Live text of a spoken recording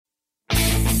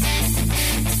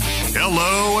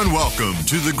Hello and welcome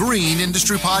to the Green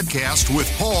Industry Podcast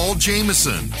with Paul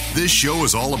Jameson. This show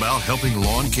is all about helping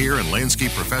lawn care and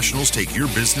landscape professionals take your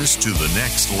business to the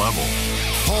next level.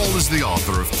 Paul is the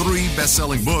author of 3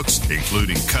 best-selling books,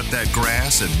 including Cut That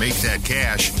Grass and Make That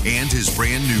Cash, and his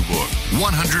brand new book,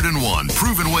 101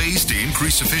 Proven Ways to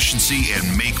Increase Efficiency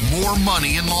and Make More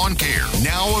Money in Lawn Care.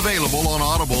 Now available on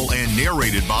Audible and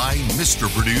narrated by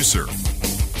Mr. Producer.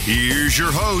 Here's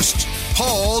your host,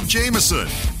 Paul Jameson.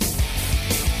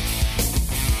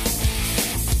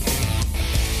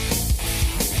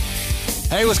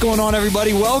 Hey, what's going on,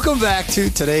 everybody? Welcome back to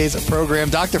today's program.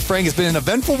 Dr. Frank, has been an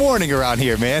eventful morning around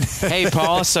here, man. Hey,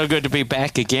 Paul, so good to be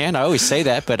back again. I always say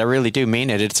that, but I really do mean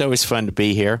it. It's always fun to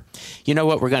be here. You know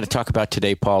what we're going to talk about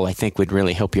today, Paul, I think would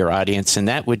really help your audience, and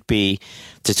that would be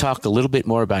to talk a little bit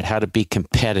more about how to be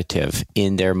competitive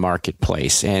in their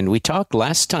marketplace. And we talked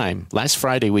last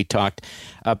Friday, we talked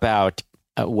about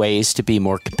ways to be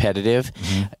more competitive.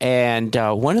 Mm-hmm. And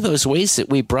one of those ways that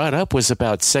we brought up was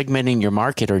about segmenting your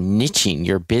market or niching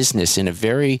your business in a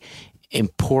very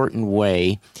important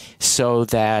way so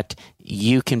that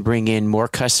you can bring in more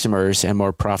customers and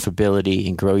more profitability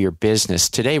and grow your business.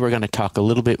 Today, we're going to talk a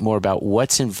little bit more about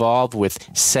what's involved with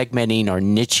segmenting or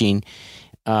niching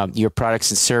your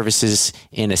products and services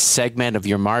in a segment of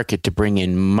your market to bring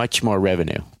in much more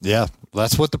revenue. Yeah,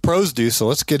 that's what the pros do. So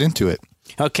let's get into it.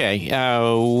 Okay.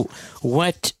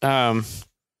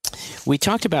 We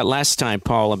talked about last time,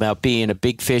 Paul, about being a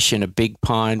big fish in a big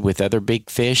pond with other big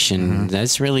fish, and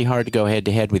that's really hard to go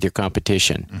head-to-head with your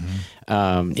competition.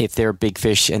 If they're big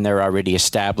fish and they're already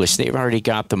established, they've already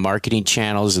got the marketing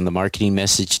channels and the marketing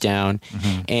message down,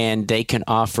 and they can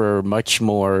offer much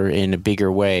more in a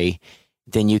bigger way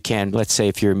than you can, let's say,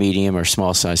 if you're a medium or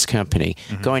small-sized company.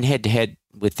 Going head-to-head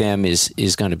with them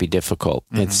is going to be difficult.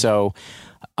 And so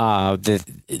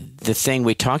the thing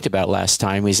we talked about last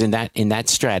time was in that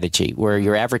strategy where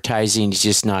your advertising is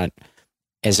just not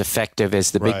as effective as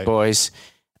the big boys.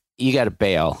 You got to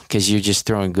bail because you're just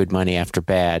throwing good money after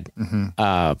bad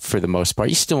for the most part.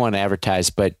 You still want to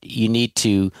advertise, but you need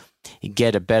to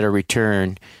get a better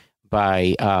return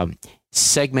by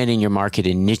segmenting your market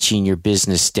and niching your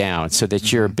business down so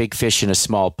that you're a big fish in a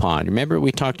small pond. Remember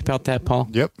we talked about that, Paul?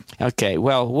 Yep. Okay.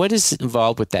 Well, what is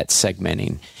involved with that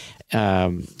segmenting?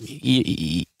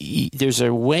 There's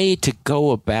a way to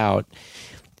go about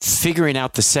figuring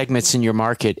out the segments in your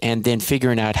market and then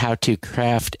figuring out how to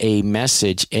craft a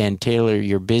message and tailor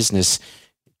your business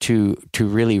to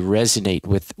really resonate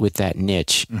with that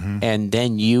niche. And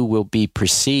then you will be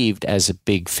perceived as a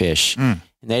big fish.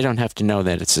 And they don't have to know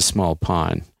that it's a small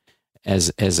pond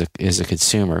as a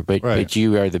consumer, but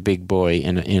you are the big boy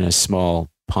in a small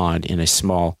pond, in a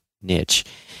small niche.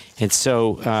 And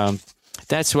so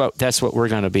that's what we're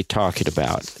going to be talking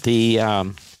about. The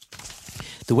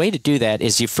way to do that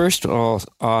is you first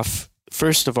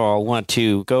of all want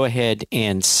to go ahead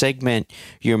and segment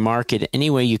your market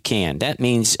any way you can. That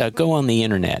means go on the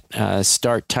internet,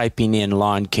 start typing in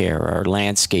lawn care or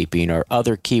landscaping or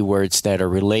other keywords that are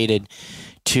related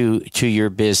to your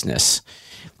business,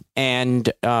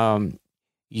 and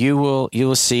you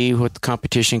will see what the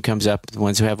competition comes up. The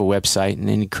ones who have a website, and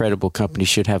any credible company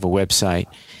should have a website.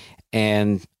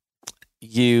 And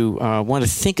you want to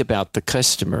think about the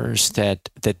customers that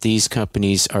these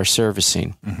companies are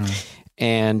servicing.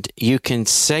 And you can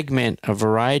segment a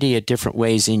variety of different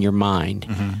ways in your mind.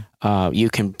 You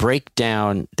can break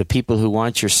down the people who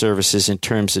want your services in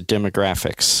terms of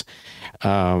demographics,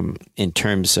 in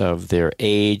terms of their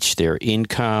age, their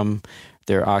income,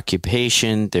 their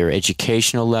occupation, their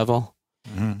educational level.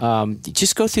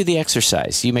 Just go through the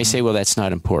exercise. You may say, well, that's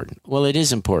not important. Well, it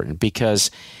is important because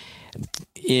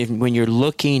when you're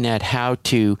looking at how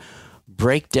to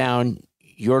break down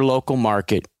your local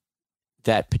market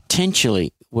that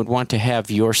potentially would want to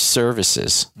have your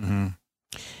services,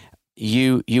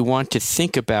 you want to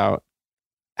think about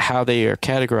how they are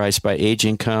categorized by age,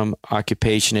 income,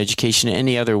 occupation, education,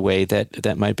 any other way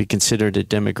that might be considered a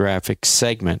demographic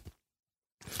segment.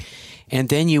 And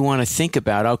then you want to think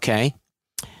about, okay,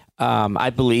 I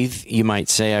believe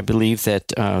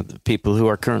that people who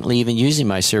are currently even using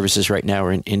my services right now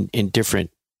are in different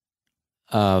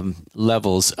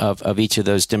levels of each of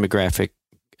those demographic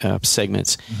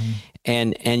segments.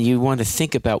 And you want to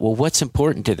think about, well, what's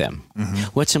important to them?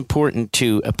 What's important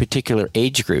to a particular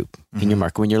age group in your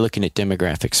market when you're looking at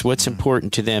demographics? What's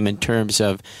important to them in terms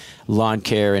of lawn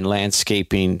care and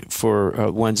landscaping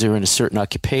for ones who are in a certain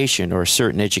occupation or a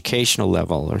certain educational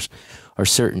level or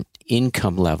certain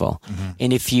income level?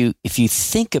 And if you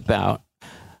think about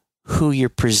who you're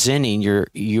presenting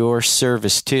your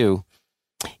service to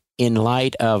in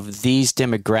light of these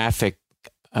demographic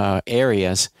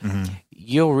areas,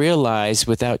 you'll realize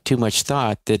without too much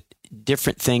thought that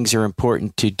different things are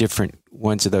important to different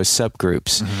ones of those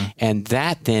subgroups. And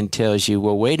that then tells you,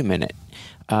 well, wait a minute,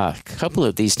 a couple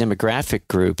of these demographic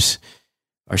groups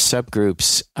or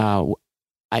subgroups,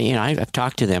 I've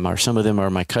talked to them, or some of them are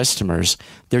my customers.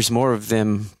 There's more of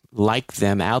them like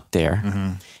them out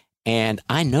there. And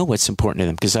I know what's important to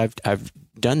them because I've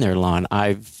done their lawn.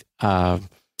 I've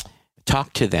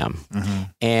talked to them,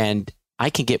 and I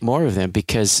can get more of them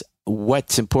because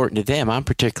what's important to them, I'm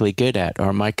particularly good at,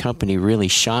 or my company really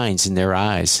shines in their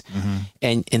eyes.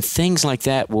 And things like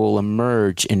that will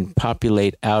emerge and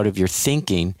populate out of your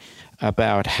thinking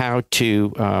about how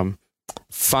to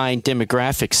find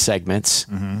demographic segments,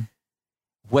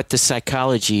 what the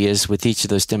psychology is with each of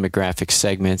those demographic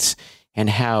segments, and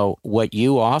how what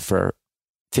you offer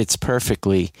fits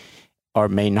perfectly or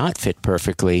may not fit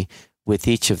perfectly with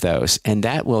each of those. And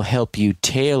that will help you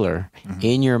tailor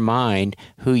in your mind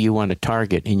who you want to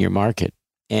target in your market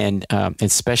and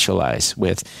specialize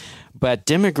with. But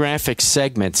demographic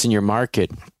segments in your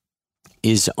market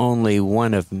is only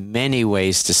one of many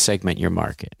ways to segment your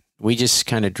market. We just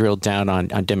kind of drilled down on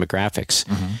demographics,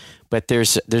 but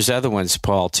there's other ones,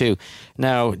 Paul, too.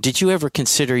 Now, did you ever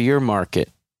consider your market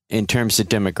in terms of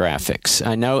demographics?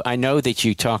 I know that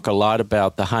you talk a lot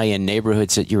about the high-end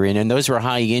neighborhoods that you're in, and those are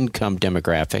high-income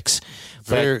demographics.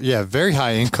 Very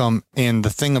high income. And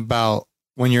the thing about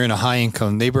when you're in a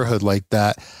high-income neighborhood like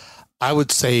that, I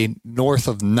would say north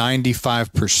of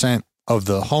 95% of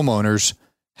the homeowners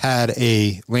had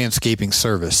a landscaping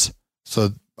service. So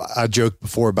I joked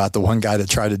before about the one guy that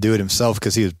tried to do it himself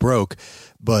because he was broke,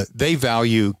 but they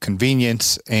value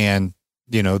convenience and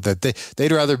that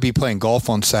they'd rather be playing golf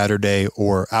on Saturday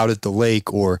or out at the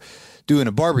lake or doing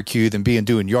a barbecue than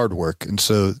doing yard work. And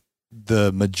so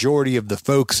the majority of the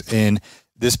folks in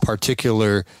this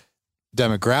particular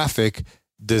demographic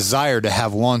desire to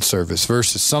have lawn service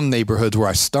versus some neighborhoods where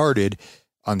I started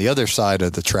on the other side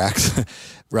of the tracks,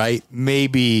 right?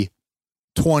 Maybe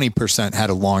 20% had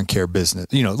a lawn care business,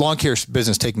 lawn care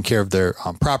business taking care of their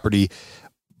property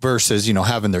versus,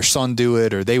 having their son do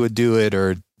it, or they would do it,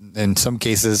 or in some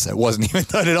cases it wasn't even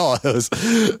done at all.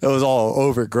 It was all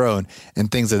overgrown and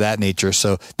things of that nature.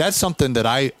 So that's something that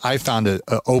I found a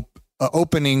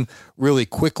opening really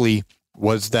quickly,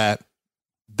 was that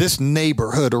this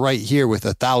neighborhood right here with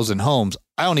 1,000 homes,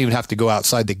 I don't even have to go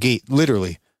outside the gate.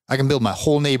 Literally, I can build my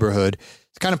whole neighborhood.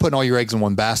 It's kind of putting all your eggs in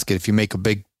one basket. If you make a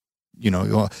big,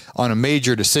 on a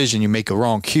major decision, you make a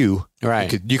wrong cue,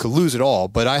 right? You could lose it all.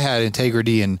 But I had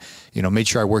integrity and, made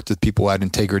sure I worked with people who had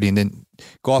integrity, and then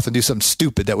go off and do something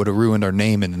stupid that would have ruined our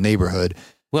name in the neighborhood.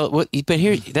 Well, but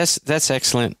here, that's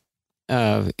excellent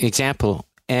example.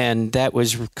 And that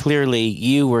was clearly,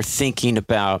 you were thinking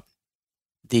about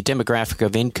the demographic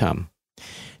of income.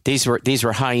 These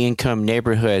were high income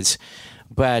neighborhoods,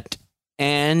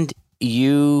 and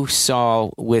you saw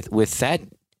with that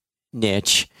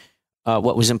niche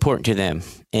what was important to them,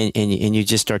 and you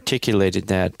just articulated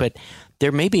that. But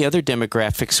there may be other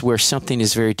demographics where something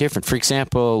is very different. For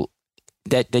example,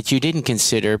 that you didn't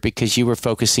consider because you were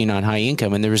focusing on high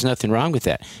income, and there was nothing wrong with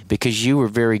that because you were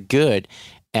very good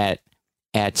at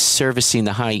servicing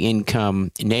the high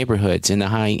income neighborhoods and the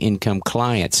high income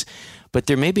clients. But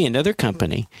there may be another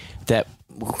company that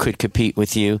could compete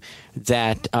with you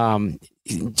that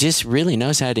just really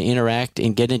knows how to interact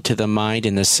and get into the mind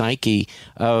and the psyche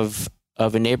of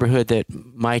a neighborhood that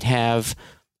might have,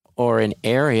 or an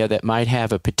area that might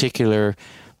have a particular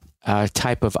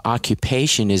type of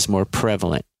occupation is more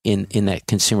prevalent in that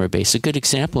consumer base. A good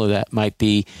example of that might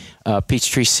be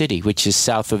Peachtree City, which is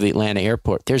south of the Atlanta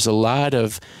airport. There's a lot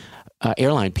of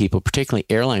airline people, particularly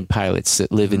airline pilots,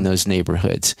 that live in those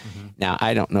neighborhoods. Now,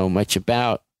 I don't know much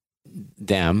about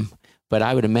them, but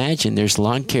I would imagine there's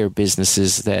lawn care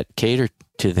businesses that cater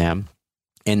to them,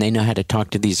 and they know how to talk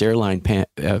to these airline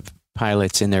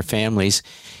pilots and their families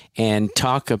and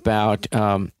talk about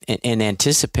and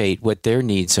anticipate what their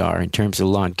needs are in terms of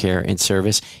lawn care and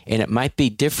service. And it might be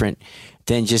different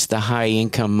than just the high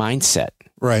income mindset.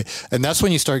 Right. And that's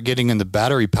when you start getting into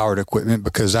battery powered equipment,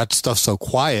 because that stuff's so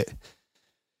quiet.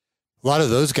 A lot of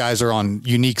those guys are on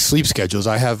unique sleep schedules.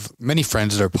 I have many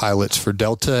friends that are pilots for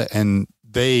Delta, and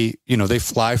they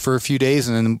fly for a few days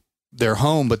and then they're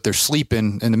home, but they're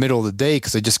sleeping in the middle of the day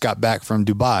because they just got back from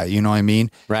Dubai. You know what I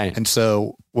mean? Right. And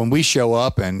so when we show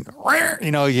up and,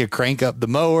 you crank up the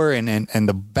mower and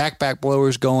the backpack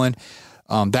blower's going,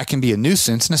 that can be a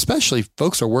nuisance. And especially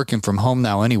folks are working from home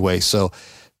now anyway. So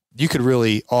you could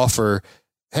really offer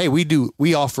hey,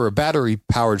 we offer a battery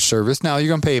powered service. Now you're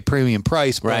going to pay a premium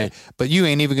price, but you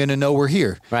ain't even going to know we're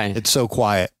here. Right. It's so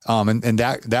quiet. And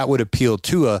that would appeal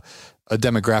to a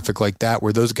demographic like that,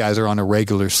 where those guys are on a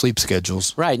regular sleep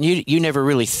schedules. Right. And you never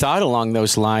really thought along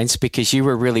those lines because you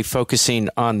were really focusing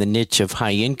on the niche of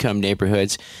high income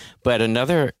neighborhoods. But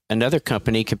another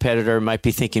competitor might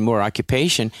be thinking more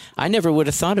occupation. I never would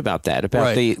have thought about that,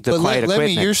 about the quiet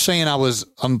equipment. You're saying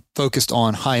I'm focused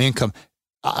on high income.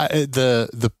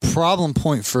 The problem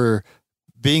point for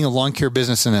being a lawn care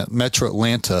business in Metro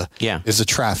Atlanta is the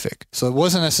traffic. So it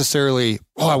wasn't necessarily,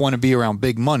 I want to be around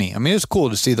big money. I mean, it's cool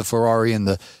to see the Ferrari and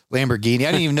the Lamborghini.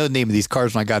 I didn't even know the name of these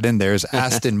cars when I got in there. It was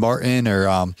Aston Martin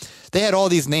or they had all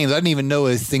these names. I didn't even know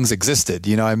these things existed.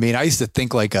 You know what I mean? I used to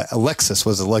think like a Lexus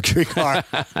was a luxury car.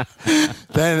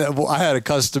 Then I had a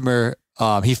customer,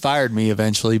 he fired me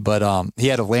eventually, but he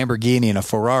had a Lamborghini and a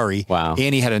Ferrari. Wow.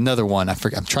 And he had another one. I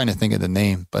forget. I'm trying to think of the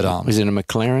name, but was it a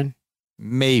McLaren?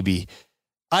 Maybe.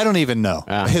 I don't even know.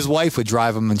 His wife would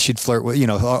drive him and she'd flirt with,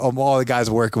 all the guys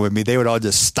working with me. They would all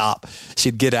just stop.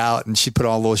 She'd get out and she'd put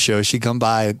on a little show. She'd come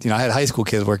by. I had high school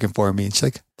kids working for me. And she's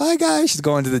like, bye, guys. She's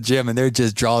going to the gym and their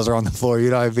just draws are on the floor. You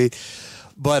know what I mean?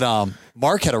 But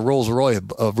Mark had a Rolls Royce,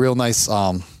 a real nice,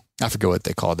 I forget what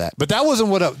they called that. But that wasn't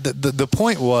what the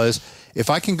point was. If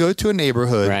I can go to a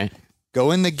neighborhood,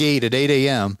 go in the gate at 8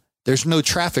 a.m., there's no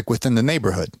traffic within the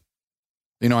neighborhood.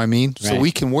 You know what I mean? So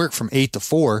we can work from 8 to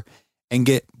 4 and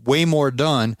get way more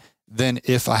done than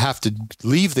if I have to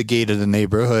leave the gate of the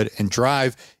neighborhood and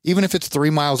drive, even if it's 3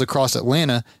 miles across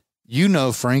Atlanta.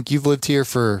 Frank, you've lived here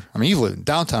you've lived in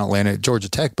downtown Atlanta at Georgia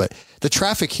Tech, but the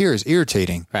traffic here is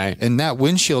irritating. Right. And that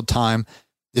windshield time,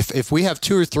 if we have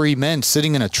 2 or 3 men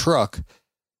sitting in a truck,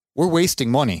 we're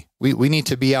wasting money. We need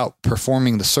to be out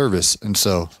performing the service. And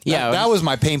so that was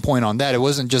my pain point on that. It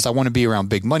wasn't just I want to be around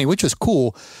big money, which was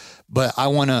cool. But I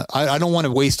don't want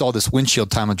to waste all this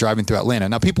windshield time of driving through Atlanta.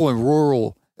 Now, people in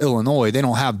rural Illinois, they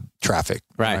don't have traffic.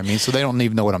 Right. You know what I mean? So they don't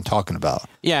even know what I'm talking about.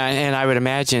 Yeah. And I would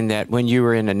imagine that when you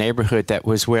were in a neighborhood that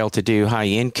was well-to-do, high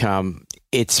income,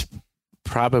 it's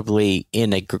probably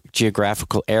in a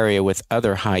geographical area with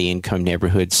other high income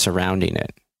neighborhoods surrounding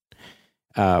it.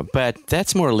 But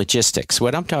that's more logistics.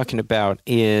 What I'm talking about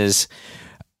is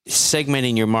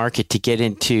segmenting your market to get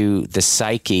into the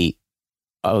psyche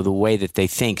of the way that they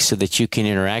think so that you can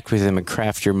interact with them and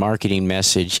craft your marketing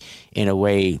message in a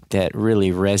way that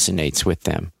really resonates with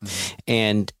them.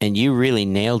 Mm-hmm. And you really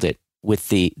nailed it with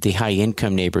the high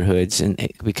income neighborhoods, and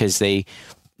because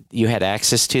you had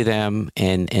access to them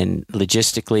and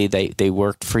logistically they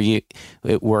worked for you.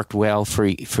 It worked well for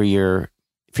your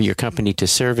company to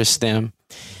service them.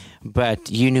 But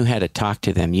you knew how to talk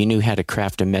to them. You knew how to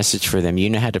craft a message for them.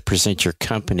 You knew how to present your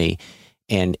company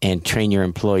and train your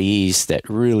employees that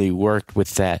really worked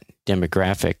with that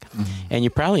demographic. Mm-hmm. And you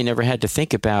probably never had to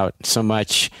think about so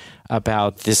much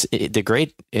about this, the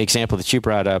great example that you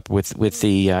brought up with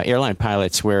the airline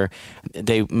pilots, where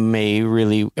they may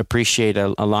really appreciate a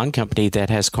lawn company that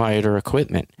has quieter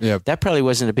equipment. Yep. That probably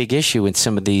wasn't a big issue in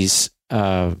some of these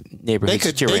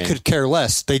neighborhoods. They could care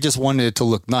less. They just wanted it to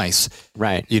look nice.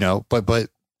 Right. But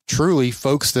truly,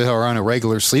 folks that are on a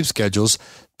regular sleep schedules,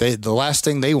 the last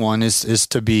thing they want is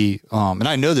to be, and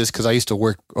I know this because I used to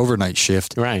work overnight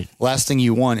shift. Right. Last thing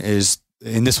you want is,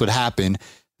 and this would happen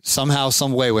somehow,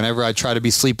 some way, whenever I try to be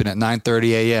sleeping at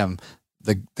 9:30 a.m.,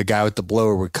 the guy with the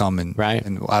blower would come and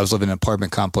I was living in an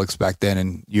apartment complex back then,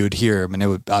 and you would hear him, and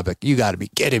I'd be like, you got to be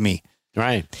kidding me.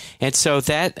 Right. And so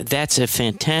that's a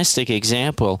fantastic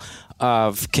example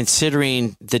of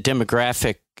considering the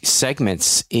demographic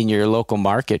segments in your local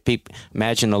market.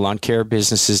 Imagine the lawn care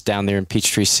businesses down there in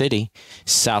Peachtree City,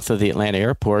 south of the Atlanta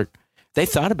airport. They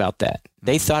thought about that.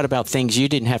 They thought about things you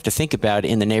didn't have to think about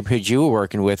in the neighborhood you were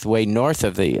working with way north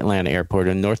of the Atlanta airport,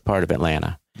 in the north part of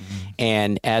Atlanta. Mm-hmm.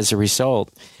 And as a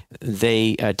result,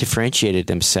 they differentiated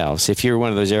themselves. If you're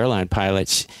one of those airline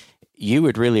pilots, you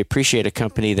would really appreciate a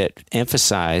company that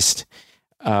emphasized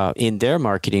in their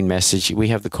marketing message, we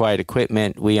have the quiet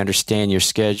equipment, we understand your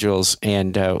schedules,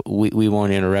 and we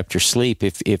won't interrupt your sleep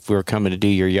if we're coming to do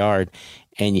your yard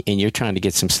and you're trying to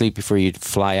get some sleep before you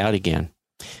fly out again.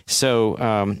 So,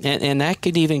 and that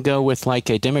could even go with like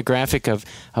a demographic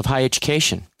of high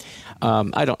education.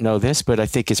 I don't know this, but I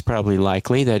think it's probably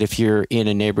likely that if you're in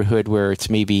a neighborhood where it's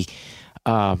maybe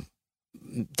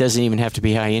doesn't even have to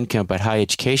be high income, but high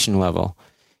education level,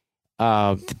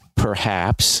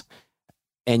 perhaps.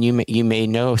 And you may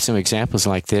know some examples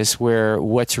like this, where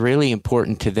what's really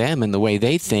important to them and the way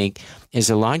they think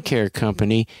is a lawn care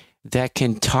company that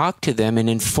can talk to them and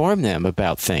inform them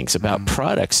about things, about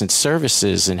products and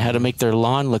services and how to make their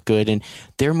lawn look good. And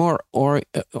they're more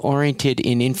oriented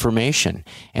in information.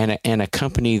 And a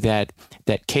company that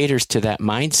caters to that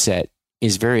mindset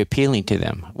is very appealing to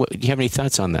them. Do you have any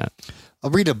thoughts on that? I'll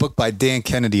read a book by Dan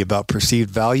Kennedy about perceived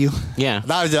value. Yeah.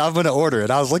 I'm going to order it.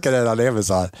 I was looking at it on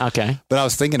Amazon. Okay. But I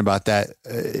was thinking about that.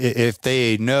 If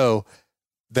they know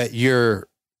that you're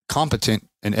competent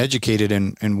and educated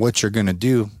in what you're going to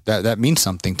do, that means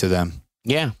something to them.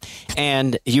 Yeah.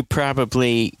 And you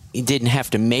probably didn't have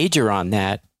to major on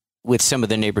that with some of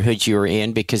the neighborhoods you were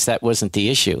in because that wasn't the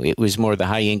issue. It was more the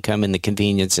high income and the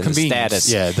convenience and the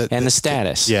status. Yeah. The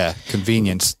status. Yeah.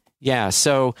 Convenience. Yeah.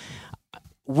 So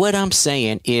what I'm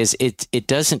saying is it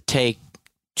doesn't take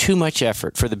too much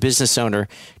effort for the business owner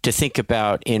to think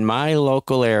about, in my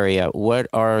local area, what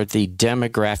are the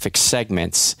demographic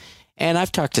segments. And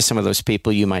I've talked to some of those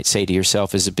people, you might say to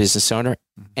yourself as a business owner,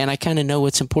 and I kind of know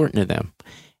what's important to them.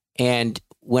 And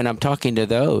when I'm talking to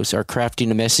those or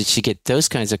crafting a message to get those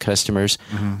kinds of customers,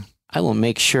 I will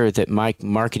make sure that my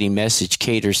marketing message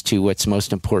caters to what's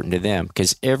most important to them,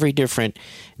 because every different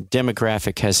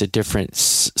demographic has a different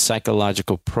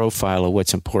psychological profile of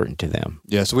what's important to them.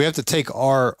 Yeah, so we have to take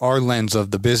our lens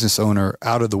of the business owner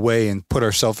out of the way and put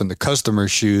ourselves in the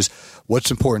customer's shoes.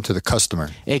 What's important to the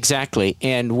customer? Exactly.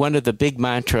 And one of the big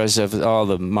mantras of all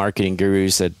the marketing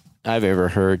gurus that I've ever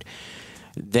heard,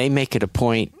 they make it a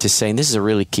point to say, and this is a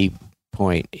really key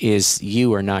point, is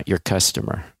you are not your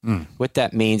customer. What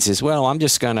that means is, well, I'm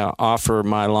just going to offer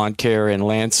my lawn care and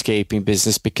landscaping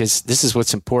business because this is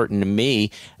what's important to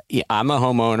me. I'm a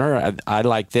homeowner. I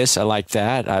like this. I like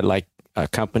that. I like a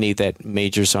company that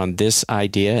majors on this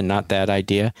idea and not that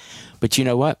idea. But you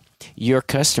know what? Your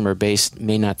customer base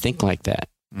may not think like that.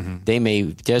 They may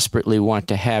desperately want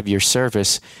to have your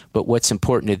service, but what's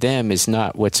important to them is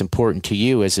not what's important to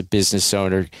you as a business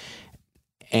owner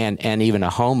and even a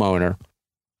homeowner,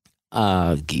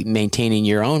 maintaining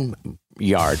your own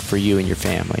yard for you and your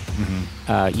family.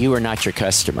 You are not your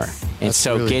customer. And That's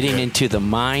so really getting good. into the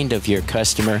mind of your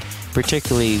customer,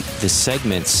 particularly the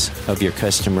segments of your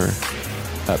customer,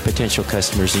 potential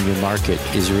customers in your market,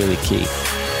 is really key.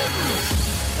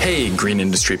 Hey, Green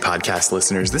Industry Podcast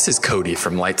listeners, this is Cody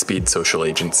from Lightspeed Social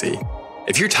Agency.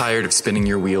 If you're tired of spinning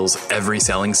your wheels every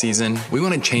selling season, we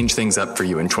want to change things up for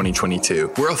you in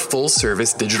 2022. We're a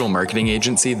full-service digital marketing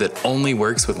agency that only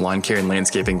works with lawn care and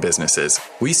landscaping businesses.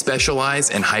 We specialize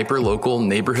in hyper-local,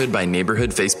 neighborhood-by-neighborhood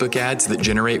Facebook ads that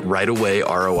generate right-away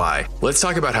ROI. Let's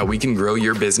talk about how we can grow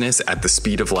your business at the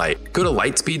speed of light. Go to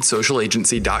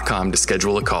lightspeedsocialagency.com to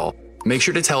schedule a call. Make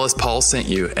sure to tell us Paul sent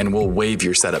you, and we'll waive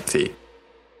your setup fee.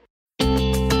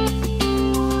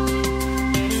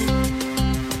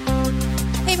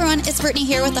 It's Brittany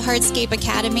here with the Hardscape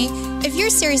Academy. If you're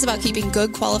serious about keeping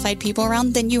good, qualified people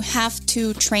around, then you have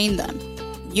to train them.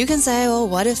 You can say, well,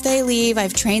 what if they leave?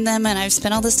 I've trained them and I've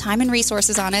spent all this time and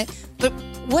resources on it. But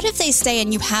what if they stay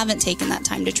and you haven't taken that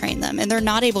time to train them and they're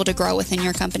not able to grow within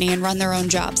your company and run their own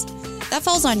jobs? That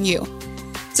falls on you.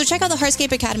 So check out the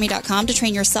hardscapeacademy.com to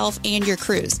train yourself and your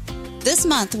crews. This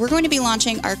month, we're going to be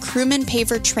launching our Crewman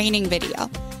Paver training video.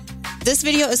 This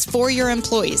video is for your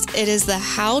employees. It is the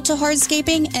how to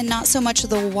hardscaping and not so much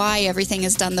the why everything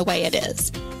is done the way it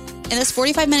is. In this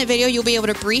 45-minute video, you'll be able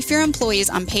to brief your employees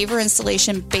on paver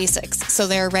installation basics so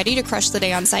they're ready to crush the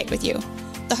day on site with you.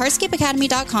 The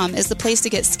hardscapeacademy.com is the place to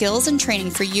get skills and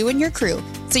training for you and your crew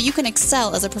so you can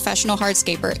excel as a professional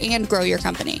hardscaper and grow your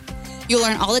company. You'll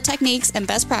learn all the techniques and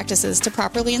best practices to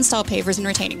properly install pavers and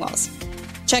retaining walls.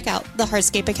 Check out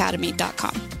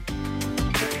thehardscapeacademy.com.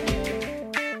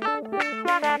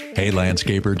 Hey,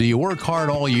 landscaper, do you work hard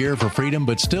all year for freedom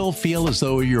but still feel as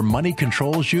though your money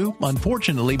controls you?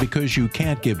 Unfortunately, because you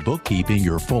can't give bookkeeping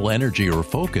your full energy or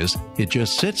focus, it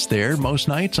just sits there most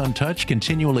nights untouched,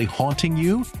 continually haunting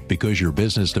you? Because your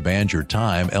business demands your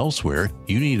time elsewhere,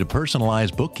 you need a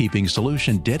personalized bookkeeping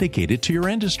solution dedicated to your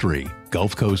industry.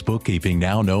 Gulf Coast Bookkeeping,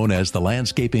 now known as the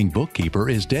Landscaping Bookkeeper,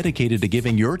 is dedicated to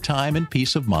giving your time and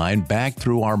peace of mind back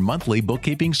through our monthly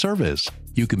bookkeeping service.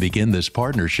 You can begin this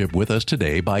partnership with us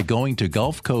today by going to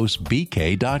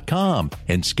GulfCoastBK.com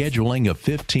and scheduling a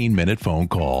 15-minute phone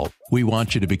call. We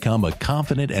want you to become a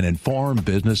confident and informed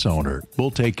business owner.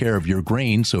 We'll take care of your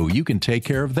grain so you can take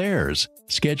care of theirs.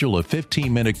 Schedule a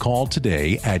 15-minute call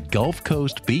today at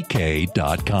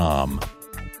GulfCoastBK.com.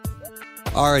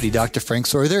 Alrighty, Dr. Frank.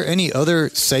 So are there any other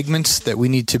segments that we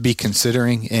need to be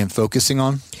considering and focusing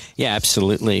on? Yeah,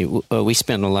 absolutely. We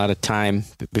spent a lot of time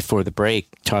before the break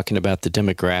talking about the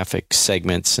demographic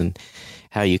segments, and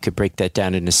how you could break that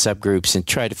down into subgroups and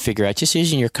try to figure out, just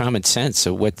using your common sense,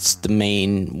 so what's the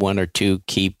main one or two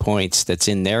key points that's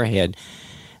in their head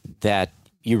that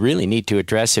you really need to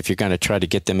address if you're going to try to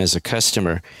get them as a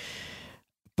customer.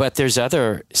 But there's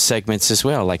other segments as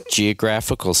well, like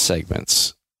geographical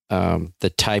segments,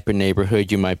 the type of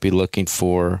neighborhood you might be looking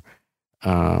for,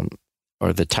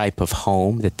 or the type of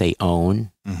home that they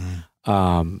own.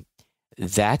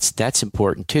 That's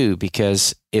important too,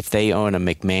 because if they own a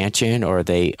McMansion or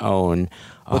they own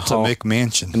what's a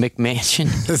McMansion? A McMansion,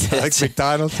 like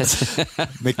McDonald's,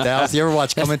 McDowell's. You ever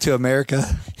watch Coming to America?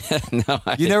 No,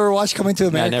 you never watched Coming to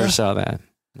America? I never saw that.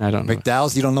 I don't know.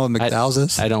 McDowell's. You don't know what McDowell's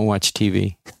is? I don't watch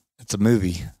TV. It's a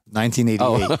movie,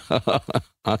 1988. Oh,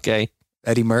 okay.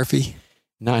 Eddie Murphy.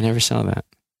 No, I never saw that.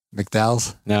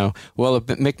 McDowell's? No. Well, a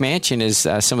McMansion is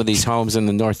some of these homes in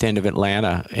the north end of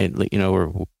Atlanta,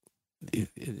 or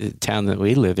the town that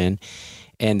we live in,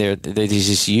 and they're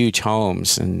these huge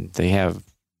homes, and they're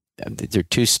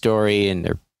 2-story, and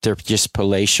they're just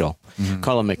palatial.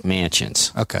 Call them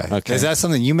McMansions. Okay. Is that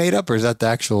something you made up, or is that the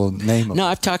actual name of it? No,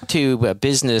 I've talked to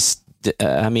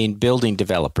building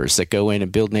developers that go in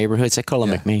and build neighborhoods. I call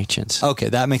them McMansions. Okay,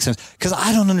 that makes sense. Because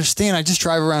I don't understand. I just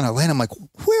drive around Atlanta. I'm like,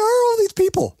 where are all these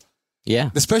people?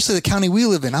 Yeah. Especially the county we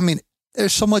live in. I mean,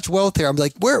 there's so much wealth here. I'm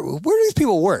like, where do these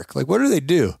people work? Like, what do they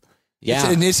do?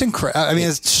 Yeah. It's incredible. I mean,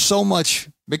 it's so much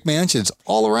McMansions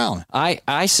all around.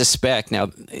 I suspect, now,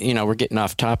 we're getting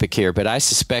off topic here, but I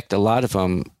suspect a lot of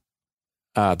them,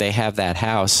 they have that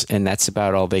house and that's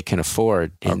about all they can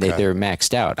afford, and they're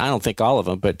maxed out. I don't think all of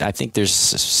them, but I think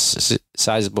there's a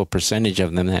sizable percentage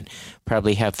of them that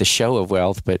probably have the show of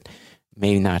wealth, but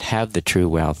may not have the true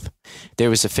wealth.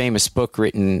 There was a famous book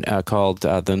written called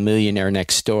The Millionaire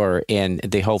Next Door, and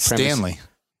the whole premise... Stanley.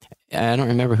 I don't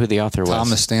remember who the author was.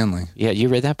 Thomas Stanley. Yeah, you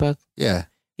read that book? Yeah.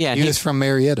 Yeah, he was from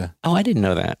Marietta. Oh, I didn't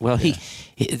know that. Well,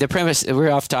 the premise, we're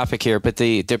off topic here, but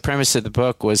the premise of the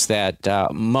book was that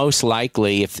most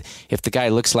likely if the guy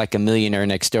looks like a millionaire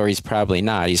next door, he's probably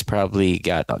not. He's probably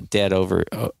got debt over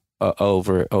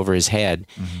his head.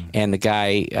 And the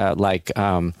guy,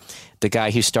 the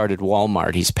guy who started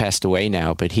Walmart, he's passed away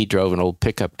now, but he drove an old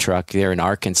pickup truck there in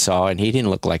Arkansas, and he didn't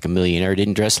look like a millionaire,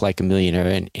 didn't dress like a millionaire,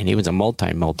 and he was a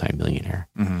multi-millionaire.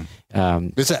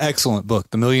 It's an excellent book,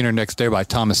 The Millionaire Next Door by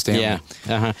Thomas Stanley.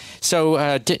 Yeah.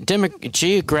 So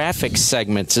geographic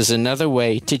segments is another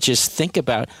way to just think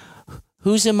about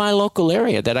who's in my local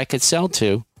area that I could sell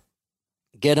to,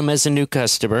 get them as a new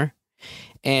customer.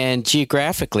 And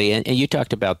geographically, and you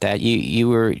talked about that, you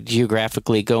were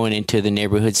geographically going into the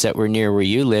neighborhoods that were near where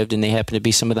you lived, and they happen to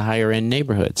be some of the higher end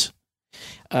neighborhoods.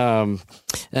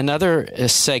 Another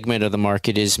segment of the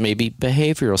market is maybe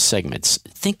behavioral segments.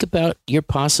 Think about your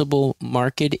possible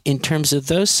market in terms of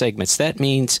those segments. That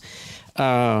means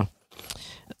their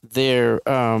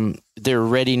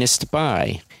readiness to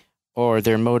buy, or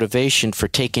their motivation for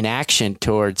taking action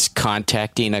towards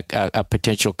contacting a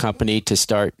potential company to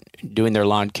start doing their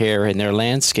lawn care and their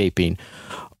landscaping,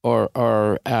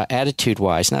 or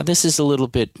attitude-wise. Now, this is a little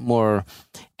bit more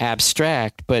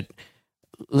abstract, but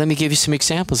let me give you some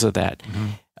examples of that.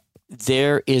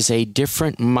 There is a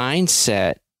different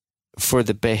mindset for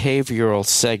the behavioral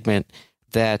segment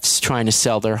that's trying to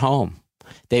sell their home.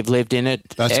 They've lived in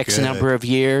it X number of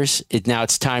years. Now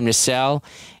it's time to sell.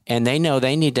 And they know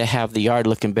they need to have the yard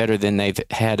looking better than they've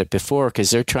had it before, because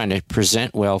they're trying to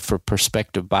present well for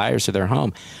prospective buyers of their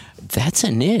home. That's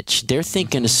a niche. They're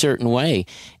thinking a certain way.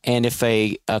 And if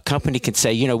a company can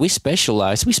say, we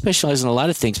specialize in a lot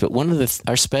of things, but one of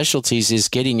our specialties is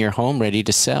getting your home ready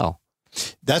to sell.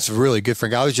 That's really good,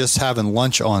 Frank. I was just having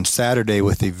lunch on Saturday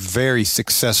with a very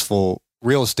successful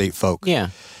real estate folk. Yeah.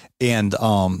 And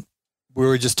we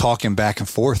were just talking back and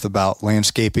forth about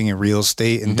landscaping and real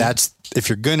estate. And that's, if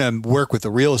you're going to work with a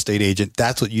real estate agent,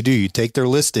 that's what you do. You take their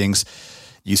listings,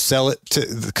 you sell it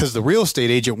because the real estate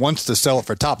agent wants to sell it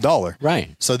for top dollar.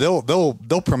 Right. So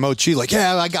they'll promote you like,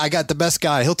 I got the best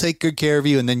guy. He'll take good care of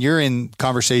you. And then you're in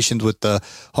conversations with the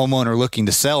homeowner looking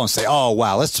to sell and say, oh,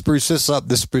 wow, let's spruce this up.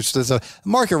 The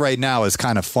market right now is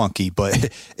kind of funky, but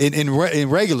in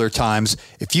regular times,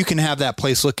 if you can have that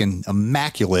place looking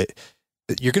immaculate,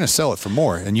 you're going to sell it for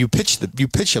more, and you pitch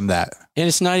them that. And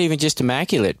it's not even just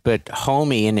immaculate, but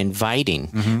homey and inviting,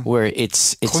 where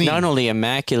it's not only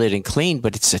immaculate and clean,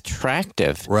 but it's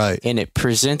attractive. Right. And it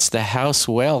presents the house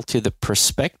well to the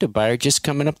prospective buyer just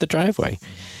coming up the driveway.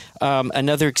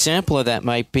 Another example of that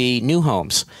might be new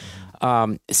homes.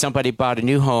 Somebody bought a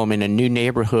new home in a new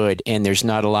neighborhood, and there's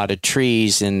not a lot of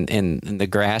trees, and the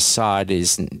grass sod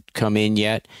isn't come in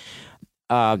yet.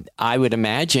 I would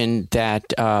imagine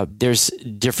that there's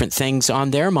different things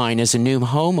on their mind as a new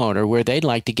homeowner where they'd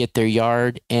like to get their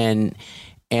yard and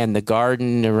the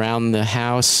garden around the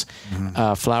house,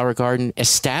 flower garden,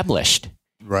 established.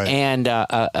 Right. And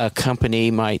a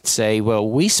company might say, well,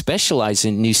 we specialize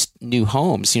in new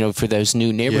homes, for those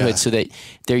new neighborhoods so that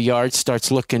their yard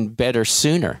starts looking better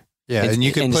sooner. Yeah, and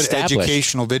you can put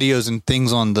educational videos and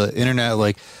things on the internet,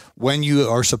 like when you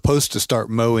are supposed to start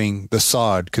mowing the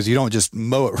sod, because you don't just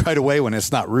mow it right away when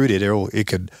it's not rooted. It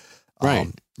could,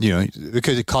 it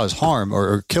could cause harm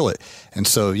or kill it. And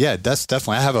so, yeah, that's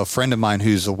definitely. I have a friend of mine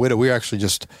who's a widow. We were actually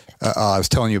just, I was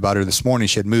telling you about her this morning.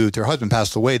 She had moved. Her husband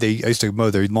passed away. I used to mow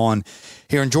their lawn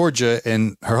here in Georgia,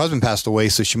 and her husband passed away,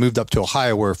 so she moved up to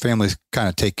Ohio where her families kind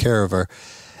of take care of her.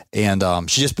 And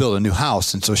she just built a new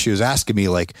house, and so she was asking me,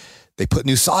 like, they put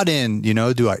new sod in,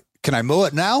 can I mow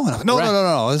it now? And I'm like,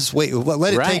 no. Let's wait.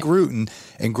 Let it take root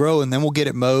and grow, and then we'll get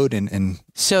it mowed. And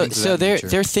so they're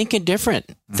thinking different.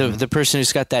 The person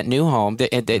who's got that new home,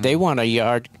 they want a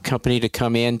yard company to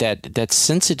come in that's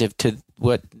sensitive to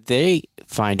what they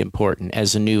find important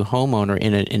as a new homeowner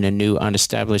in a new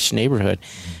unestablished neighborhood.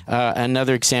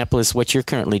 Another example is what you're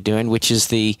currently doing, which is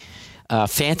the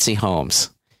fancy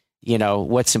homes.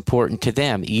 What's important to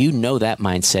them. That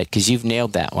mindset because you've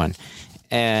nailed that one.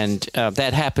 And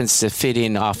that happens to fit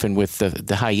in often with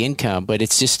the high income, but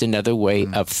it's just another way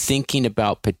of thinking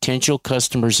about potential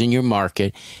customers in your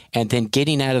market and then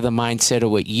getting out of the mindset of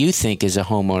what you think as a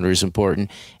homeowner is important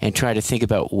and try to think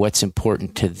about what's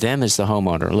important to them as the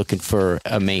homeowner, looking for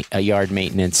a yard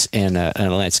maintenance and a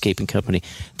landscaping company.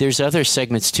 There's other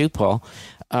segments too, Paul.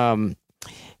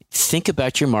 Think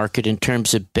about your market in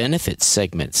terms of benefit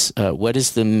segments. What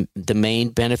is the main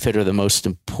benefit or the most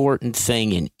important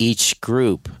thing in each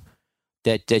group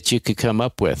that you could come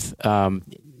up with?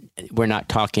 We're not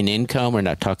talking income. We're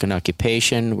not talking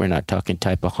occupation. We're not talking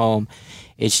type of home.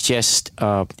 It's just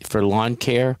for lawn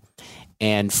care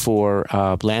and for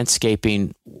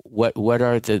landscaping. What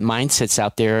are the mindsets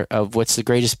out there of what's the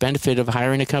greatest benefit of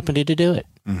hiring a company to do it?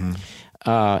 Mm-hmm.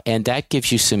 And that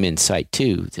gives you some insight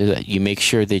too. You make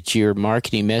sure that your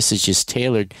marketing message is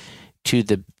tailored to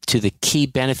the key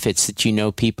benefits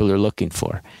that people are looking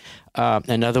for.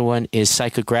 Another one is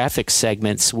psychographic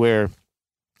segments where,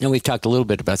 and we've talked a little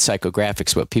bit about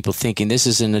psychographics, but people thinking this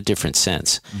is in a different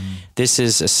sense. Mm-hmm. This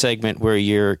is a segment where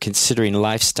you're considering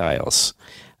lifestyles.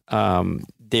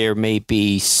 There may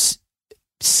be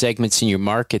segments in your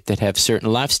market that have certain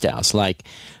lifestyles, like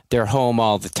they're home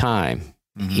all the time.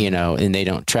 Mm-hmm. And they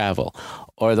don't travel,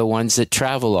 or the ones that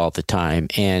travel all the time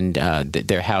and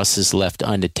their house is left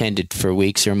unattended for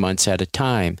weeks or months at a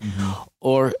time,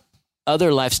 or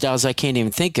other lifestyles I can't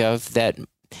even think of that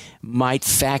might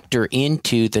factor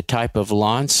into the type of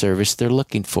lawn service they're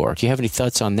looking for. Do you have any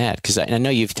thoughts on that? Because I know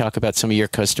you've talked about some of your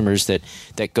customers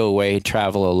that go away and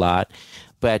travel a lot,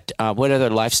 but what other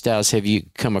lifestyles have you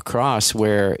come across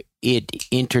where it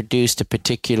introduced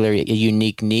a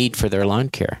unique need for their lawn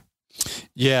care?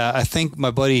 Yeah, I think my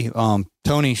buddy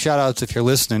Tony, shout outs if you're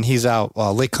listening. He's out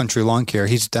Lake Country Lawn Care.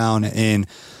 He's down in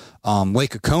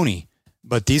Lake Oconee.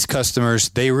 But these customers,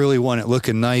 they really want it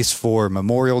looking nice for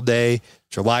Memorial Day,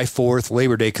 July 4th,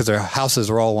 Labor Day, because their houses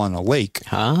are all on a lake.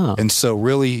 Oh. And so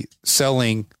really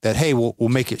selling that, hey, we'll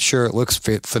make it sure it looks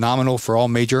phenomenal for all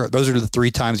major. Those are the 3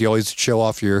 times you always show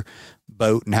off your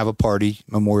boat and have a party: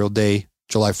 Memorial Day,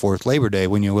 July 4th, Labor Day,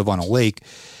 when you live on a lake.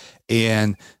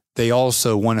 And they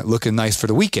also want it looking nice for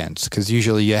the weekends because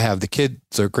usually you have the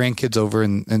kids or grandkids over.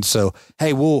 And so,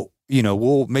 hey, we'll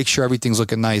make sure everything's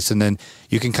looking nice. And then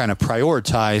you can kind of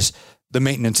prioritize the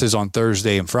maintenances on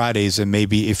Thursday and Fridays. And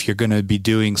maybe if you're going to be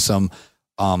doing some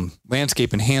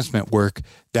landscape enhancement work,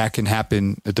 that can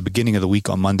happen at the beginning of the week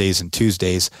on Mondays and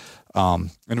Tuesdays.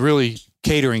 And really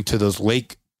catering to those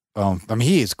lake.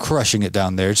 He is crushing it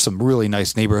down there. Some really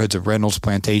nice neighborhoods of Reynolds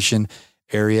Plantation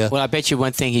area. Well, I bet you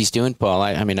one thing he's doing, Paul,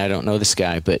 I don't know this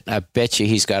guy, but I bet you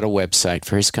he's got a website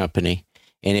for his company.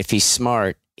 And if he's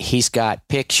smart, he's got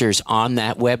pictures on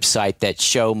that website that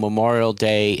show Memorial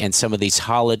Day and some of these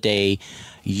holiday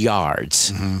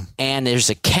yards. Mm-hmm. And there's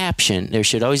a caption. There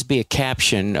should always be a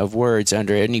caption of words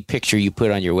under any picture you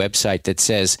put on your website that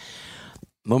says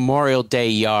Memorial Day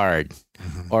yard.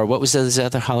 Mm-hmm. Or what was those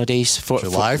other holidays?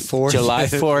 July 4th. July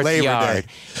 4th Labor yard.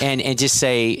 Day. And just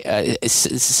say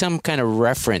some kind of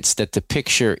reference that the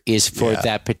picture is for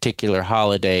that particular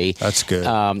holiday. That's good.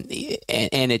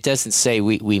 And it doesn't say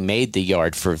we made the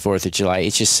yard for 4th of July.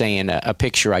 It's just saying a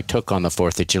picture I took on the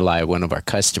 4th of July of one of our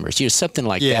customers. Something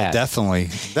like that. Yeah, definitely.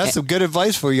 That's some good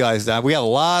advice for you guys. We have a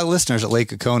lot of listeners at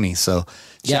Lake Oconee. So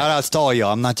shout outs to all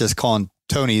y'all. I'm not just calling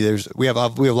Tony. We have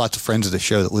lots of friends of the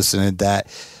show that listen to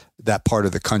that. that part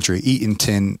of the country,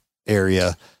 Eatonton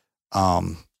area,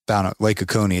 down at Lake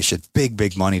Oconee. It's just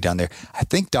big money down there. I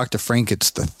think, Dr. Frank,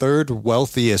 it's the third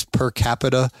wealthiest per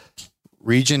capita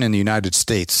region in the United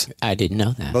States. I didn't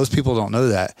know that. Most people don't know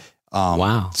that.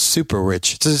 Wow. Super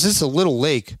rich. It's just a little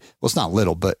lake. Well, it's not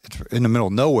little, but it's in the middle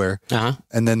of nowhere. Uh-huh.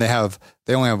 And then they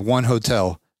only have one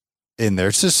hotel in there.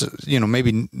 It's just,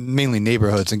 maybe mainly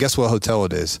neighborhoods. And guess what hotel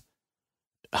it is?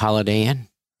 Holiday Inn?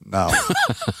 No.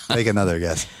 Take another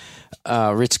guess.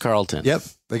 Ritz-Carlton. Yep.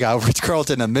 They got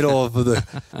Ritz-Carlton in the middle of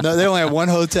no, they only have one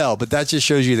hotel, but that just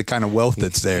shows you the kind of wealth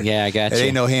that's there. Yeah, I got you. It you.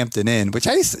 ain't no Hampton Inn, which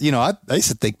I used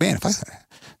to think, man,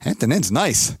 Hampton Inn's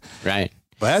nice. Right.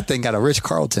 But that thing got a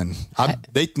Ritz-Carlton.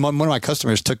 One of my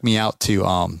customers took me out to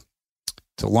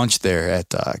lunch there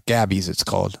at Gabby's, it's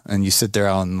called, and you sit there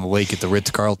out on the lake at the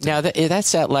Ritz-Carlton. Now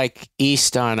that's out like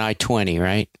east on I-20,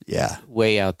 right? Yeah,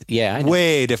 way out. Yeah, I know.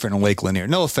 Way different than Lake Lanier.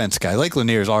 No offense, guy. Lake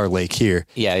Lanier is our lake here.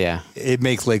 Yeah. It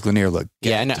makes Lake Lanier look.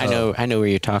 Yeah, I know where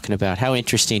you're talking about. How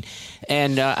interesting.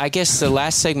 And I guess the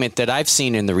last segment that I've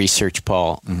seen in the research,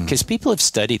 Paul, because people have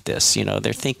studied this.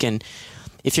 They're thinking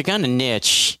if you're going to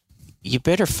niche, you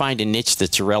better find a niche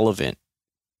that's relevant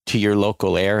to your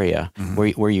local area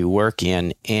where you work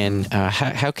in. And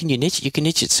how can you niche? You can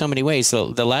niche it so many ways.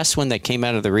 The last one that came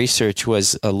out of the research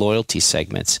was loyalty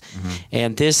segments.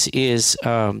 And this is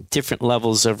different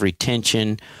levels of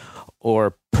retention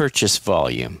or purchase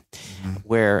volume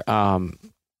where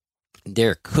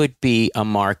there could be a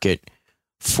market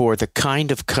for the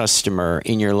kind of customer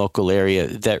in your local area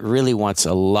that really wants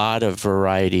a lot of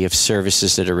variety of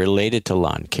services that are related to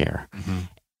lawn care.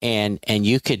 And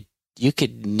you could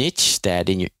niche that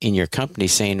in your company,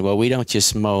 saying, well, we don't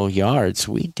just mow yards,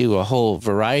 we do a whole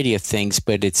variety of things,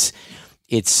 but it's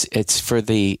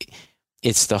the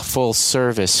full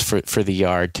service for the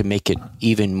yard to make it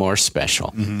even more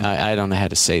special. I don't know how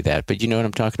to say that, but you know what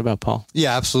I'm talking about, Paul?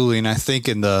 Yeah, absolutely. And I think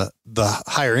in the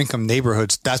higher income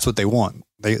neighborhoods, that's what they want.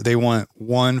 They want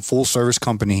one full service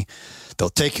company. They'll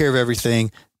take care of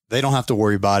everything. They don't have to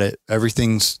worry about it.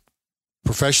 Everything's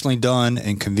professionally done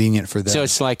and convenient for them. So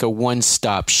it's like a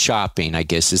one-stop shopping, I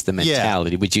guess, is the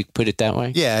mentality. Yeah. Would you put it that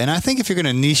way? Yeah, and I think if you're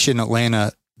going to niche in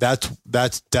Atlanta,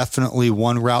 that's definitely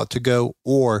one route to go.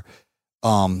 Or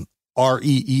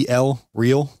REEL,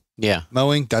 reel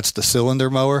mowing. That's the cylinder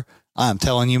mower. I'm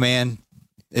telling you, man,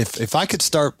 if I could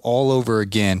start all over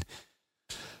again,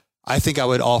 I think I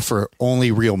would offer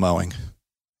only reel mowing.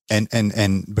 And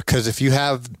because if you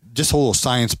have just a little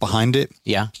science behind it,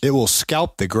 it will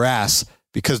scalp the grass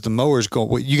because the mowers go,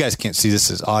 well, you guys can't see this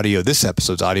as audio. This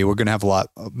episode's audio. We're going to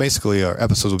have basically our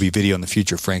episodes will be video in the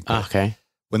future, Frank. Okay.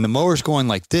 When the mower's going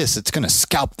like this, it's going to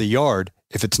scalp the yard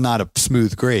if it's not a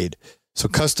smooth grade. So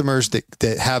customers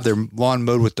that have their lawn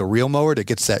mowed with the reel mower that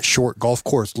gets that short golf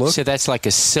course look. So that's like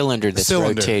a cylinder that's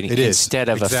rotating instead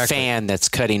of a fan that's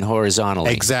cutting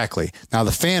horizontally. Exactly. Now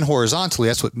the fan horizontally,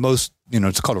 that's what most,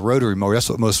 it's called a rotary mower. That's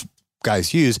what most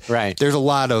guys use. Right. There's a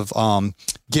lot of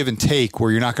give and take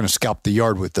where you're not going to scalp the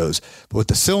yard with those. But with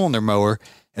the cylinder mower,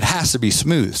 it has to be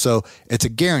smooth. So it's a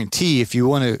guarantee. If you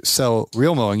want to sell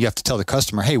reel mowing, you have to tell the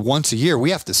customer, hey, once a year,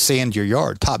 we have to sand your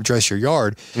yard, top dress your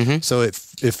yard. So it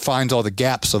finds all the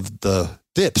gaps of the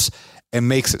dips and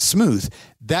makes it smooth.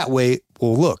 That way,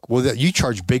 you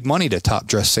charge big money to top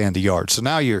dress sand the yard. So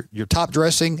now you're top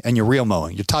dressing and you're reel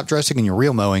mowing. You're top dressing and you're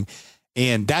reel mowing.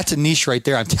 And that's a niche right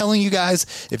there. I'm telling you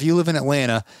guys, if you live in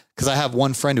Atlanta, because I have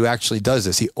one friend who actually does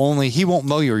this, he won't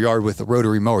mow your yard with a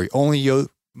rotary mower. He only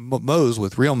mows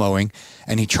with reel mowing,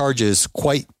 and he charges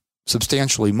quite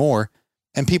substantially more,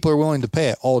 and people are willing to pay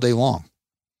it all day long.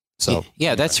 So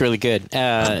yeah, that's really good.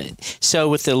 So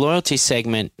with the loyalty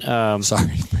segment,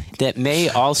 that may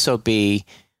also be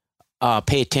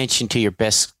pay attention to your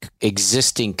best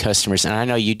existing customers. And I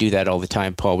know you do that all the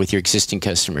time, Paul, with your existing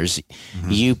customers.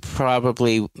 You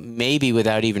probably, maybe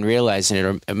without even realizing it,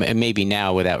 or maybe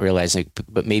now without realizing it,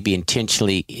 but maybe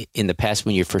intentionally in the past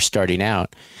when you're first starting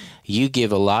out, you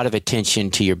give a lot of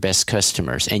attention to your best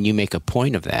customers, and you make a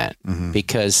point of that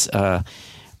because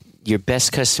your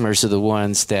best customers are the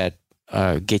ones that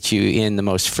get you in the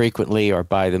most frequently or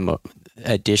buy the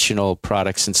additional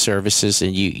products and services,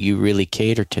 and you really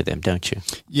cater to them, don't you?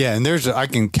 Yeah, and I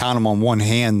can count them on one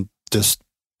hand, just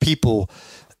people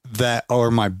that are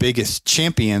my biggest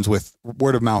champions with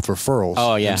word of mouth referrals.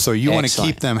 Oh, yeah. And so you want to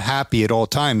keep them happy at all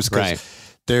times because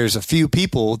there's a few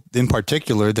people in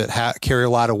particular that carry a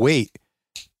lot of weight.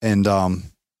 And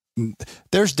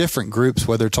there's different groups,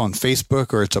 whether it's on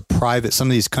Facebook or it's a private. Some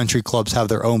of these country clubs have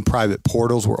their own private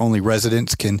portals where only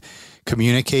residents can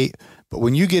communicate. But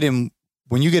when you get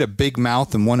a big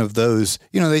mouth in one of those,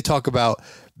 they talk about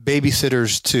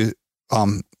babysitters to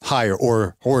hire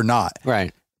or not.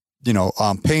 Right.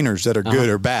 Painters that are good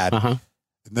or bad. Uh-huh.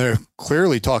 They're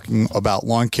clearly talking about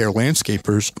lawn care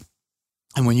landscapers.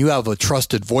 And when you have a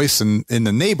trusted voice in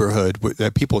the neighborhood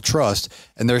that people trust,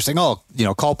 and they're saying,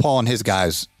 call Paul and his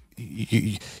guys,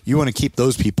 you want to keep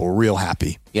those people real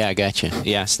happy. Yeah, I got you.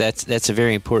 Yes, that's a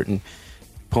very important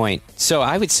point. So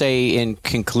I would say in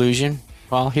conclusion,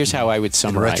 Paul, here's how I would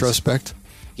summarize. In retrospect?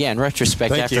 Yeah, in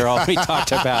retrospect, after all we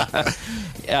talked about.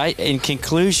 In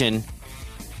conclusion,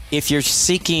 if you're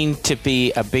seeking to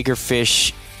be a bigger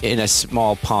fish in a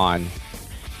small pond,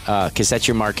 because that's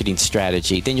your marketing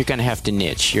strategy, then you're going to have to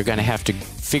niche. You're going to have to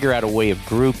figure out a way of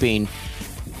grouping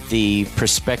the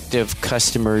prospective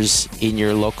customers in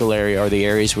your local area or the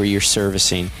areas where you're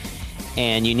servicing,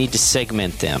 and you need to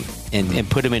segment them and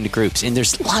put them into groups. And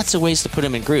there's lots of ways to put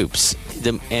them in groups,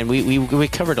 and we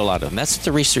covered a lot of them. That's what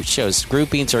the research shows.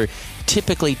 Groupings are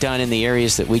typically done in the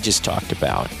areas that we just talked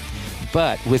about.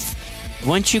 But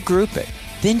once you group it,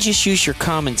 then just use your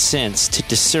common sense to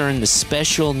discern the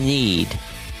special need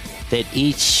that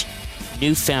each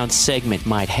newfound segment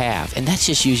might have. And that's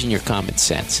just using your common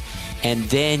sense. And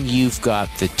then you've got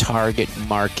the target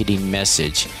marketing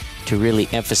message to really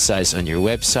emphasize on your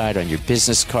website, on your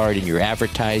business card, in your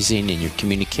advertising, in your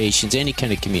communications, any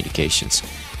kind of communications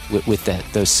with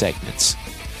those segments.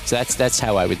 So that's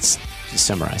how I would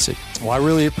summarize it. Well, I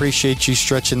really appreciate you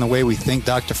stretching the way we think,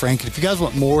 Dr. Frank. If you guys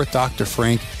want more with Dr.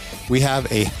 Frank, we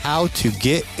have a how to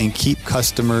get and keep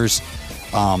customers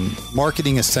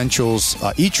marketing essentials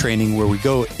e-training where we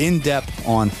go in depth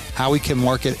on how we can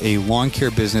market a lawn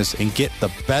care business and get the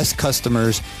best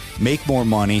customers, make more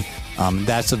money.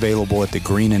 That's available at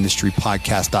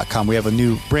thegreenindustrypodcast.com. We have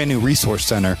a brand new resource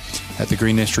center at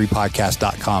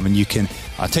thegreenindustrypodcast.com, and you can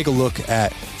take a look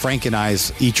at Frank and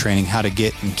I's e-training, how to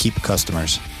get and keep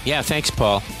customers. Yeah, thanks,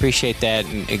 Paul. Appreciate that,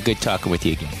 and good talking with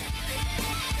you again.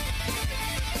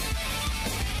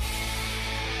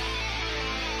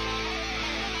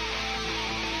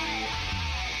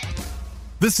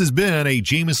 This has been a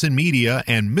Jameson Media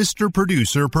and Mr.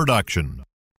 Producer production.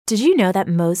 Did you know that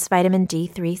most vitamin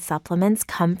D3 supplements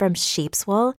come from sheep's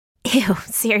wool? Ew,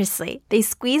 seriously. They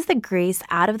squeeze the grease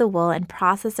out of the wool and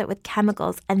process it with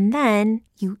chemicals, and then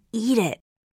you eat it.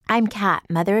 I'm Kat,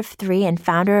 mother of 3 and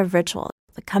founder of Ritual,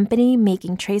 the company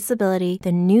making traceability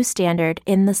the new standard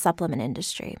in the supplement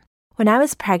industry. When I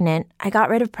was pregnant, I got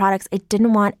rid of products I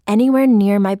didn't want anywhere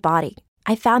near my body.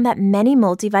 I found that many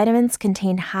multivitamins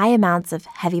contain high amounts of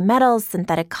heavy metals,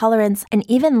 synthetic colorants, and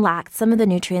even lacked some of the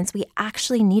nutrients we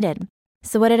actually needed.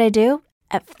 So what did I do?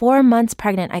 At 4 months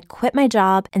pregnant, I quit my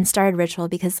job and started Ritual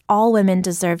because all women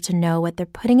deserve to know what they're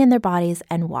putting in their bodies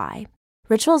and why.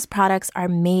 Ritual's products are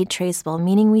made traceable,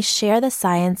 meaning we share the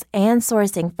science and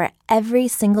sourcing for every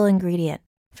single ingredient.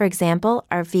 For example,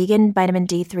 our vegan vitamin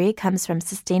D3 comes from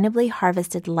sustainably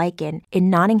harvested lichen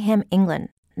in Nottingham, England,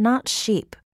 not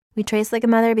sheep. We trace like a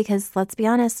mother because, let's be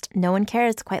honest, no one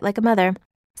cares quite like a mother.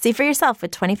 See for yourself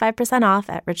with 25% off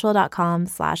at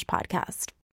ritual.com/podcast.